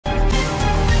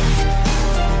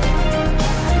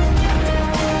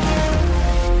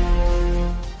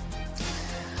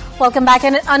Welcome back,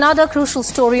 and another crucial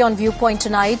story on Viewpoint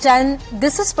tonight, and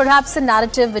this is perhaps a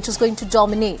narrative which is going to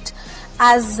dominate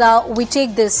as we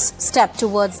take this step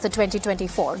towards the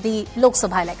 2024, the Lok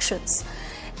Sabha elections.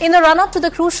 In the run-up to the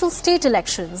crucial state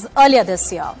elections earlier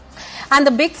this year and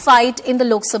the big fight in the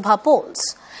Lok Sabha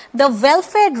polls, the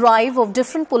welfare drive of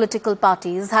different political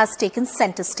parties has taken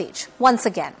centre stage once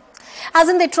again, as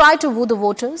in they try to woo the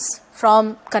voters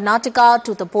from Karnataka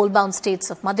to the poll-bound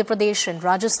states of Madhya Pradesh and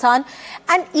Rajasthan,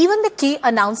 and even the key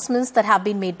announcements that have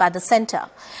been made by the centre.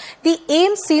 The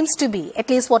aim seems to be, at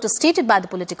least what is stated by the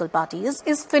political parties,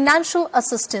 is financial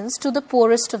assistance to the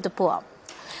poorest of the poor.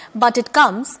 But it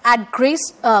comes at great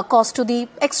cost to the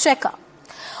exchequer.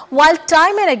 While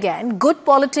time and again, good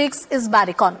politics is bad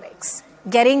economics,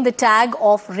 getting the tag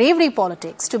of reverie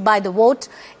politics to buy the vote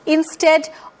instead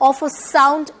of a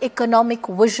sound economic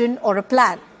vision or a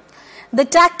plan. The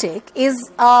tactic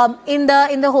is in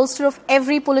the holster of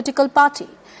every political party.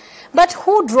 But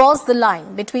who draws the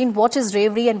line between what is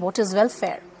reverie and what is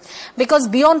welfare? Because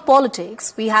beyond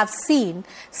politics, we have seen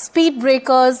speed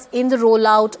breakers in the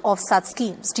rollout of such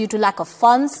schemes due to lack of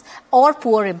funds or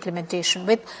poor implementation,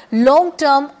 with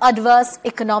long-term adverse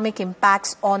economic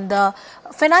impacts on the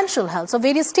financial health of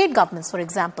various state governments, for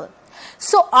example.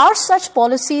 So are such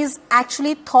policies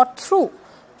actually thought through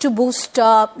to boost,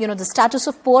 the status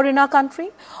of poor in our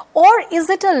country? Or is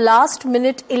it a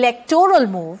last-minute electoral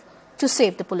move to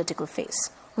save the political face?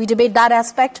 We debate that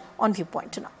aspect on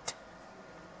Viewpoint tonight.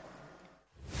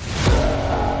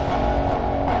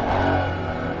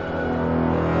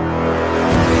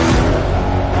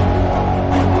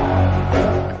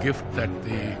 A gift that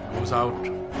goes out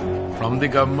from the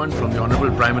government, from the Honorable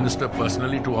Prime Minister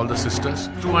personally to all the sisters,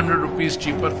 200 rupees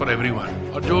cheaper for everyone.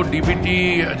 और जो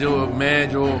DBT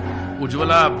जो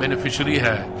Ujjwala beneficiary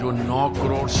है, जो 9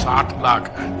 करोड़ 60 लाख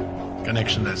है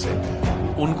connection ऐसे,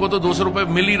 उनको तो 200 रुपए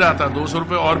मिल ही रहा था, 200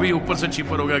 रुपए और भी ऊपर से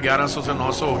चीपर हो गया, 1100 से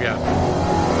 900 हो गया।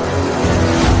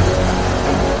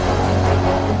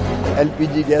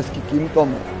 LPG गैस की कीमतों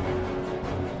में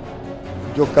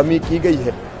जो कमी की गई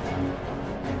है,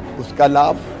 उसका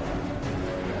लाभ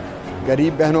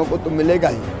गरीब बहनों को तो मिलेगा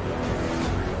ही,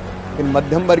 लेकिन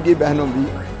मध्यम वर्गीय बहनों भी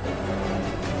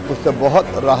उससे बहुत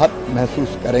राहत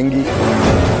महसूस करेंगी।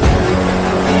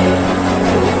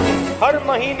 हर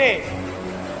महीने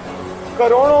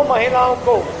करोड़ों महिलाओं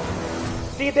को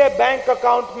सीधे बैंक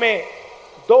अकाउंट में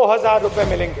 2000 रुपए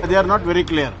मिलेंगे। They are not very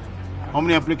clear. How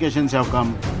many applications have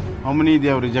come? How many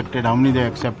they have rejected? How many they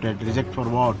have accepted? Reject for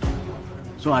what?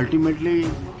 So ultimately,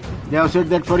 they have said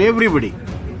that for everybody.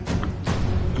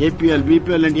 APL,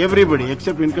 BPL and everybody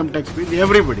except income tax bill,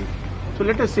 everybody. So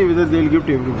let us see whether they will give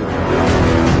to everybody.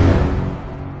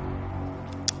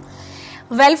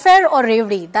 Welfare or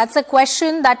reverie? That's a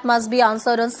question that must be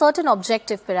answered on certain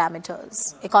objective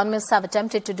parameters. Economists have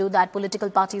attempted to do that.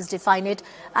 Political parties define it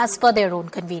as per their own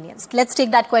convenience. Let's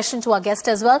take that question to our guest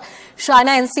as well.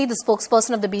 Shaina NC, the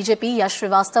spokesperson of the BJP, Yash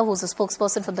Srivastava, who's a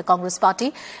spokesperson from the Congress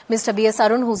party, Mr. B.S.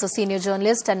 Arun, who's a senior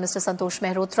journalist, and Mr. Santosh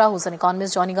Mehrotra, who's an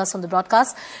economist, joining us on the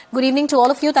broadcast. Good evening to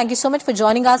all of you. Thank you so much for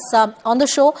joining us on the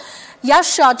show.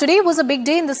 Yash, today was a big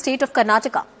day in the state of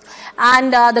Karnataka.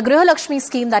 And the Gruha Lakshmi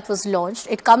scheme that was launched,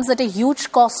 it comes at a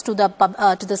huge cost to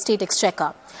the state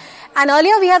exchequer. And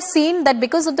earlier we have seen that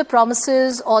because of the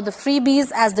promises or the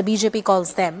freebies, as the BJP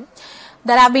calls them,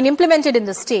 that have been implemented in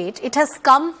the state, it has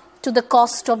come to the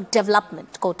cost of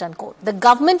development, quote unquote. The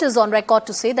government is on record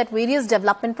to say that various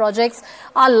development projects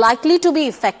are likely to be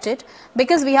affected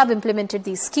because we have implemented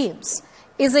these schemes.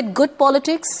 Is it good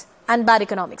politics and bad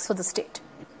economics for the state?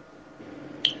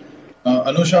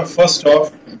 Anusha, first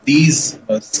off, these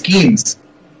schemes,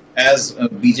 as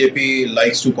BJP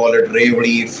likes to call it,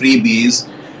 reverie, freebies,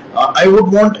 I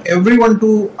would want everyone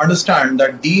to understand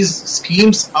that these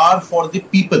schemes are for the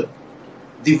people,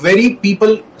 the very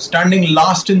people standing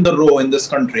last in the row in this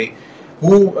country,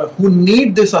 who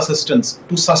need this assistance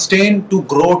to sustain, to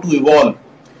grow, to evolve.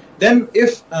 Then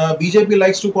if BJP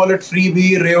likes to call it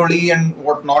freebie, reverie and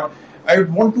whatnot, I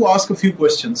want to ask a few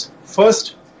questions.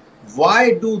 First,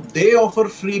 why do they offer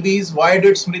freebies? Why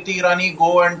did Smriti Irani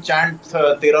go and chant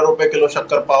 13 rupees kilo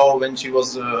shakkar pav when she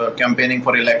was campaigning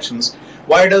for elections?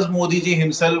 Why does Modi ji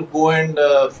himself go and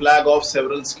flag off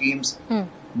several schemes?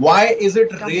 Why is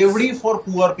it reverie for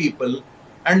poor people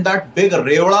and that big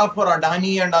revla for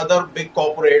Adani and other big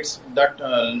corporates, that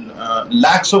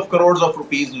lakhs of crores of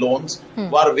rupees loans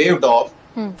were waived off?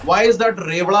 Why is that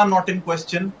revla not in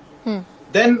question?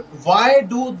 Then why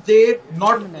do they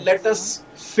not let us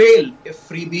fail if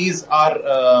freebies are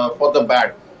for the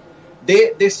bad?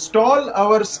 They stall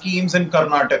our schemes in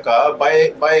Karnataka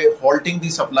by halting the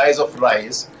supplies of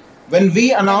rice. when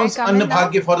we announce Anna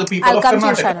Bhagya for the people of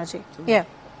Karnataka. Yeah.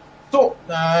 So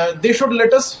they should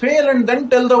let us fail and then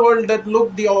tell the world that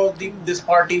look, this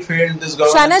party failed, this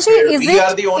government failed.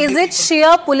 Is it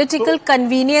sheer political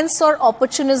convenience or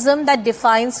opportunism that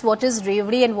defines what is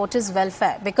bravery and what is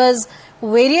welfare? Because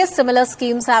various similar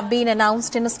schemes have been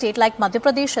announced in a state like Madhya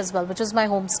Pradesh as well, which is my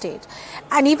home state.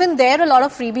 And even there, a lot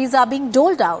of freebies are being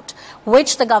doled out,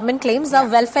 which the government claims are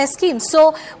welfare schemes.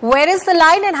 So where is the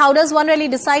line and how does one really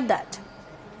decide that?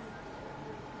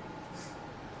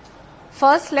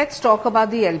 First, let's talk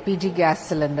about the LPG gas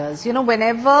cylinders. You know,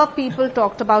 whenever people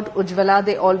talked about Ujjwala,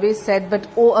 they always said, but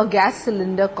oh, a gas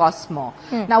cylinder costs more.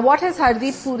 Now, what has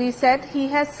Hardeep Puri said? He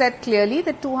has said clearly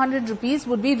that 200 rupees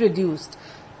would be reduced.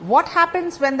 What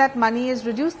happens when that money is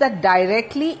reduced? That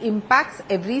directly impacts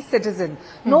every citizen.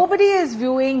 Nobody is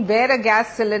viewing where a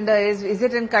gas cylinder is. Is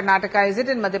it in Karnataka? Is it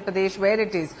in Madhya Pradesh? Where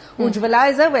it is?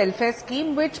 Ujjwala is a welfare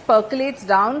scheme which percolates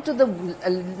down to the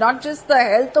not just the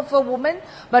health of a woman,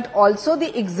 but also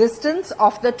the existence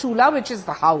of the chula, which is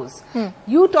the house.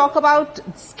 You talk about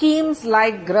schemes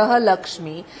like Gruha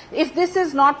Lakshmi. If this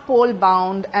is not poll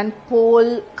bound and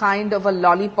poll kind of a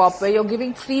lollipop where you're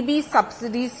giving freebies,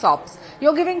 subsidies, sops,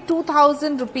 you're giving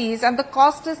 2,000 rupees and the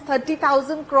cost is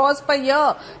 30,000 crores per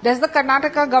year. Does the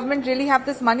Karnataka government really have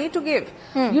this money to give?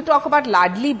 You talk about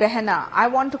Ladli Behna. I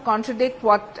want to contradict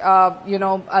what,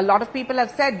 a lot of people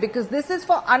have said, because this is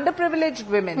for underprivileged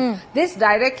women. This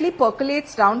directly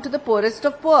percolates down to the poorest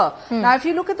of poor. Now, if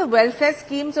you look at the welfare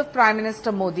schemes of Prime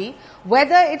Minister Modi,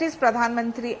 whether it is Pradhan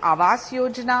Mantri Awas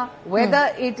Yojana,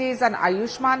 whether it is an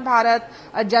Ayushman Bharat,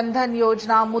 a Jan Dhan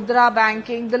Yojana, Mudra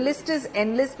Banking, the list is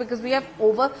endless because we have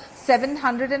over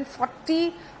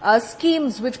 740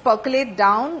 schemes which percolate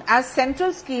down as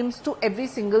central schemes to every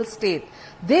single state.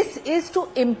 This is to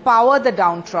empower the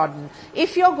downtrodden.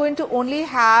 If you're going to only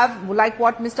have, like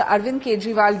what Mr. Arvind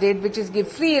Kejriwal did, which is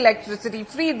give free electricity,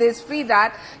 free this, free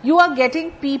that, you are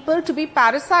getting people to be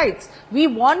parasites. We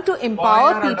want to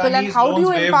empower people, and how do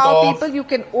you empower people? You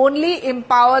can only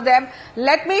empower them.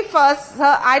 Let me first,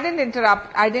 sir, I didn't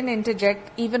interrupt, I didn't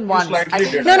interject even once.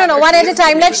 No, one at a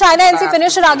time. Let Shaina NC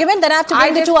finish her argument, then I have to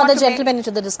bring the two other gentlemen into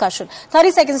the discussion.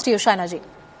 30 seconds to you, Shaina ji.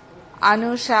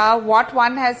 Anusha, what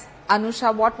one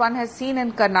has seen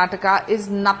in Karnataka is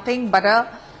nothing but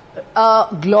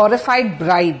a glorified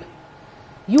bribe.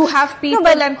 You have people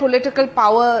and political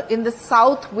power in the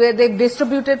south where they've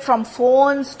distributed from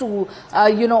phones to,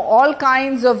 all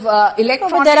kinds of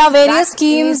electronics. There are various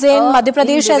schemes in Madhya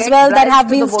Pradesh as well that have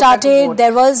been started.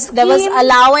 There was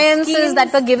allowances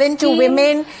that were given to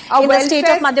women in the state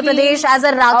of Madhya Pradesh as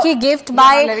a Rakhi gift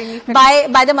by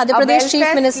the Madhya Pradesh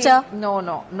Chief Minister.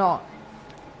 No.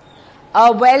 A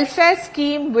welfare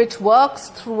scheme which works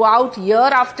throughout year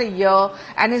after year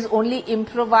and is only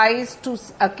improvised to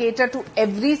cater to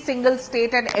every single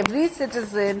state and every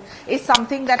citizen is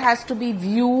something that has to be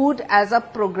viewed as a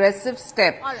progressive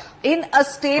step. In a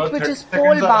state which is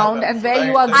poll bound and where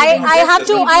you are giving I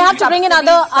have to bring in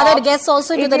other guests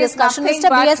also into the discussion. Mr.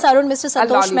 B.S. Arun, Mr.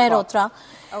 Santosh Mehrotra.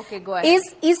 Okay, go ahead.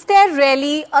 Is there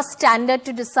really a standard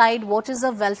to decide what is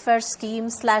a welfare scheme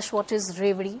 / what is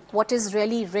bravery, what is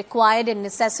really required and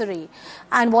necessary,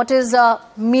 and what is a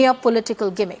mere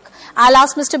political gimmick? I'll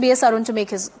ask Mr. B.S. Arun to make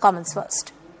his comments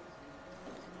first.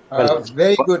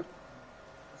 Very good.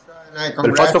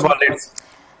 Well, first of all,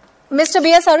 Mr.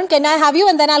 B.S. Arun, can I have you,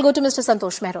 and then I'll go to Mr.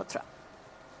 Santosh Mehrotra.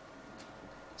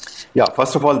 Yeah,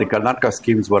 first of all, the Karnataka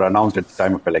schemes were announced at the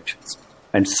time of elections,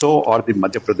 and so are the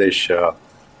Madhya Pradesh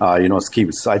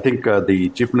schemes. I think the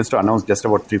Chief Minister announced just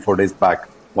about 3-4 days back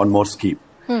one more scheme.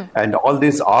 And all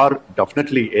these are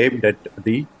definitely aimed at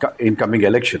the incoming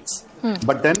elections.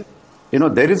 But then,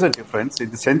 there is a difference in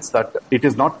the sense that it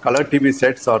is not color TV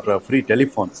sets or free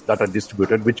telephones that are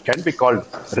distributed, which can be called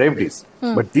revenues.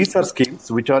 But these are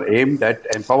schemes which are aimed at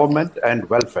empowerment and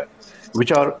welfare,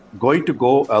 which are going to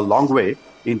go a long way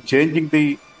in changing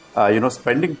the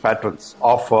spending patterns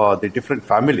of the different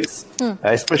families,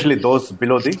 especially those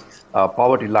below the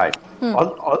poverty line.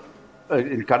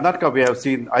 In Karnataka, we have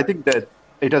seen, I think that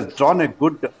it has drawn a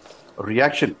good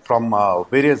reaction from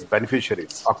various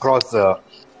beneficiaries across,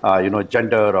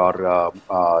 gender or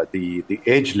the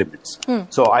age limits.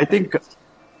 So I think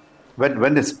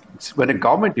when a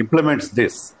government implements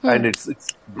this, and it's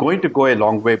going to go a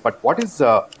long way, but what is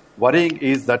worrying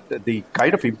is that the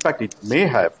kind of impact it may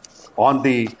have on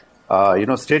the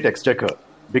state exchequer,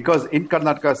 because in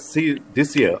Karnataka,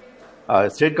 this year,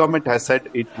 state government has said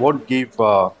it won't give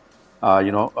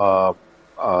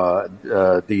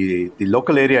the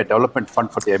local area development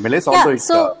fund for the MLAs. Yeah,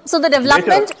 so the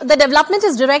development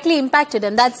is directly impacted,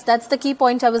 and that's the key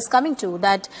point I was coming to.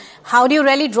 That how do you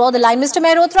really draw the line, Mr.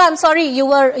 Mehrotra? I'm sorry, you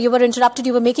were interrupted.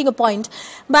 You were making a point,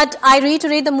 but I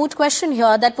reiterate the moot question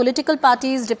here that political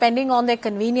parties, depending on their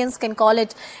convenience, can call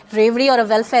it bravery or a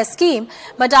welfare scheme.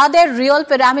 But are there real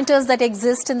parameters that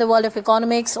exist in the world of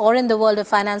economics or in the world of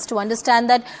finance to understand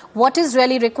that what is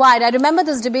really required? I remember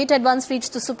this debate had once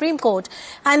reached the Supreme Court.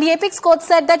 And the apex court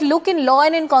said that, look, in law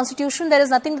and in constitution, there is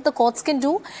nothing that the courts can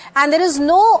do. And there is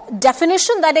no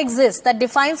definition that exists that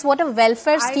defines what a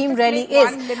welfare scheme really is.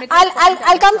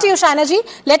 I'll come to you, Shainaji.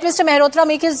 Let Mr. Mehrotra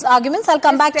make his arguments. I'll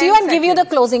come back to you and give you the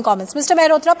closing comments. Mr.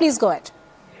 Mehrotra, please go ahead.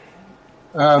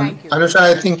 Anusha,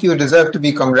 I think you deserve to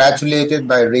be congratulated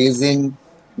by raising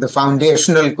the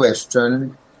foundational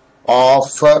question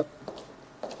of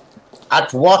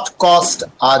at what cost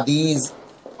are these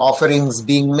offerings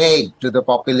being made to the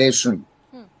population,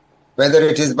 whether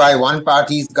it is by one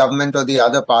party's government or the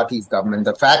other party's government.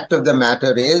 The fact of the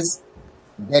matter is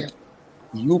that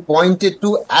you pointed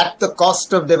to at the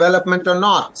cost of development or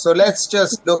not. So let's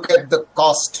just look at the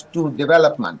cost to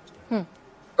development.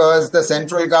 Because the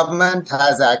central government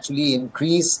has actually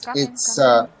increased its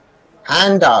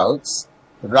handouts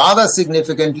rather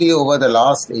significantly over the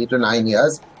last 8 or 9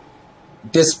 years.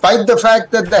 Despite the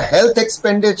fact that the health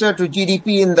expenditure to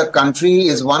GDP in the country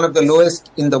is one of the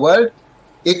lowest in the world,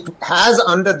 it has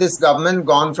under this government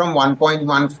gone from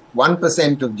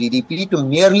 1.1% of GDP to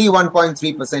merely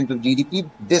 1.3% of GDP,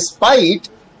 despite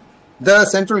the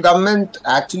central government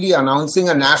actually announcing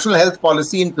a national health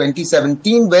policy in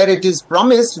 2017, where it is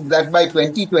promised that by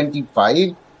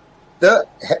 2025, the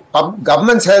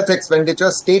government's health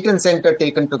expenditure, state and center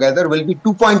taken together, will be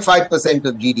 2.5%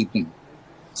 of GDP.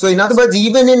 So in other words,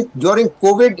 even during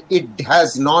COVID, it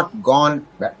has not gone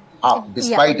up,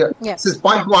 despite this is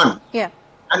point one. Yeah.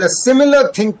 And a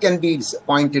similar thing can be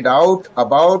pointed out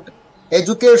about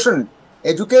education.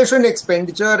 Education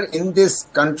expenditure in this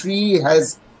country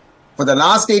has, for the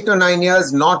last 8 or 9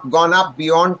 years, not gone up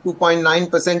beyond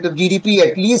 2.9% of GDP.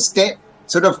 At least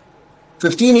sort of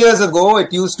 15 years ago,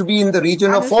 it used to be in the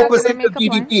region of 4% of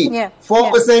GDP.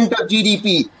 4% of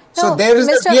GDP. So there is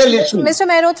a real issue. Mr.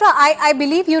 Mehrotra, I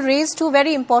believe you raised two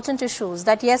very important issues.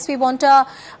 That yes, we want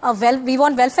we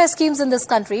want welfare schemes in this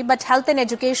country, but health and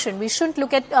education, we shouldn't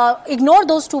look at ignore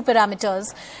those two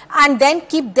parameters and then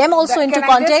keep them also into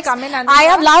context. I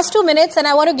have last 2 minutes, and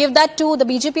I want to give that to the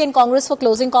BJP and Congress for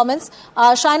closing comments.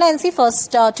 Shaina NC,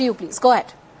 first to you, please. Go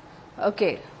ahead.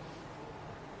 Okay.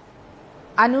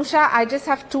 Anusha, I just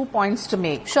have 2 points to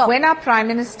make. Sure. When our Prime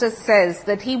Minister says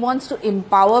that he wants to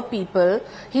empower people,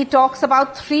 he talks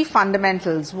about 3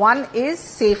 fundamentals. One is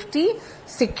safety,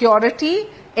 security,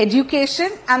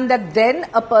 education, and that then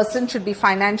a person should be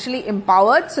financially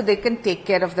empowered so they can take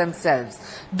care of themselves.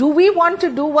 Do we want to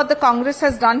do what the Congress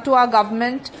has done to our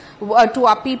government, to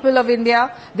our people of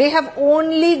India? They have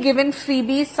only given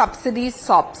freebies, subsidies,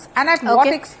 SOPs. And at what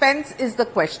expense is the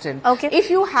question. If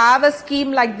you have a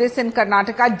scheme like this in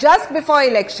Karnataka just before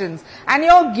elections and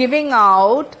you're giving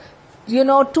out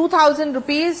 2,000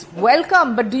 rupees,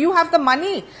 welcome. But do you have the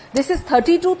money? This is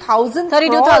 32,000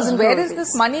 crores. Where is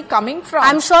this money coming from?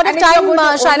 I'm short of time,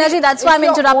 Shainaji. That's why I'm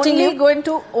interrupting you.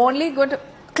 Only going to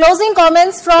closing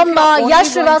comments from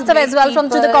Yash Srivastav as well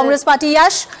to the Congress party.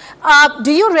 Yash,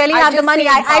 do you really have the money?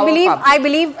 I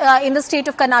believe in the state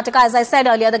of Karnataka, as I said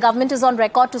earlier, the government is on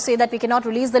record to say that we cannot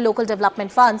release the local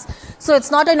development funds. So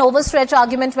it's not an overstretch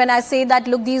argument when I say that,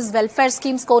 look, these welfare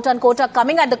schemes, quote unquote, are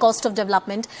coming at the cost of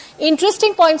development.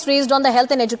 Interesting points raised on the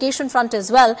health and education front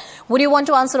as well. Would you want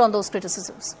to answer on those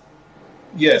criticisms?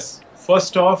 Yes.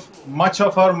 First off, much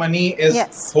of our money is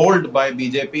held by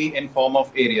BJP in form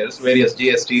of various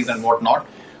GSTs and whatnot.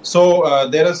 So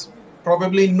there is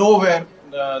probably nowhere,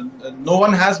 no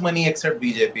one has money except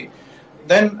BJP.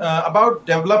 Then about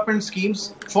development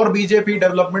schemes, for BJP,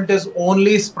 development is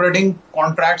only spreading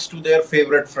contracts to their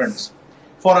favorite friends.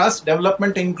 For us,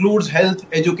 development includes health,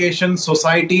 education,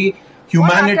 society,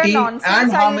 humanity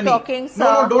and harmony.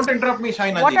 No, don't interrupt me,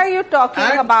 Shaina. What are you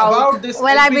talking about? This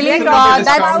well, I believe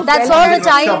that's all the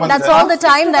time. That's all the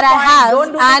time that I have,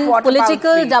 and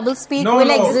political doublespeak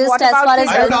will exist as far as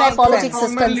welfare politics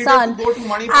is concerned.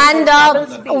 And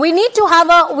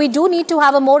we do need to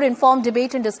have a more informed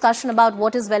debate and discussion about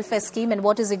what is welfare scheme and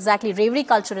what is exactly bravery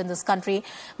culture in this country,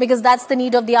 because that's the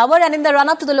need of the hour. And in the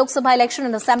run-up to the Lok Sabha election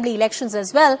and assembly elections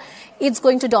as well, it's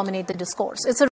going to dominate the discourse. It's a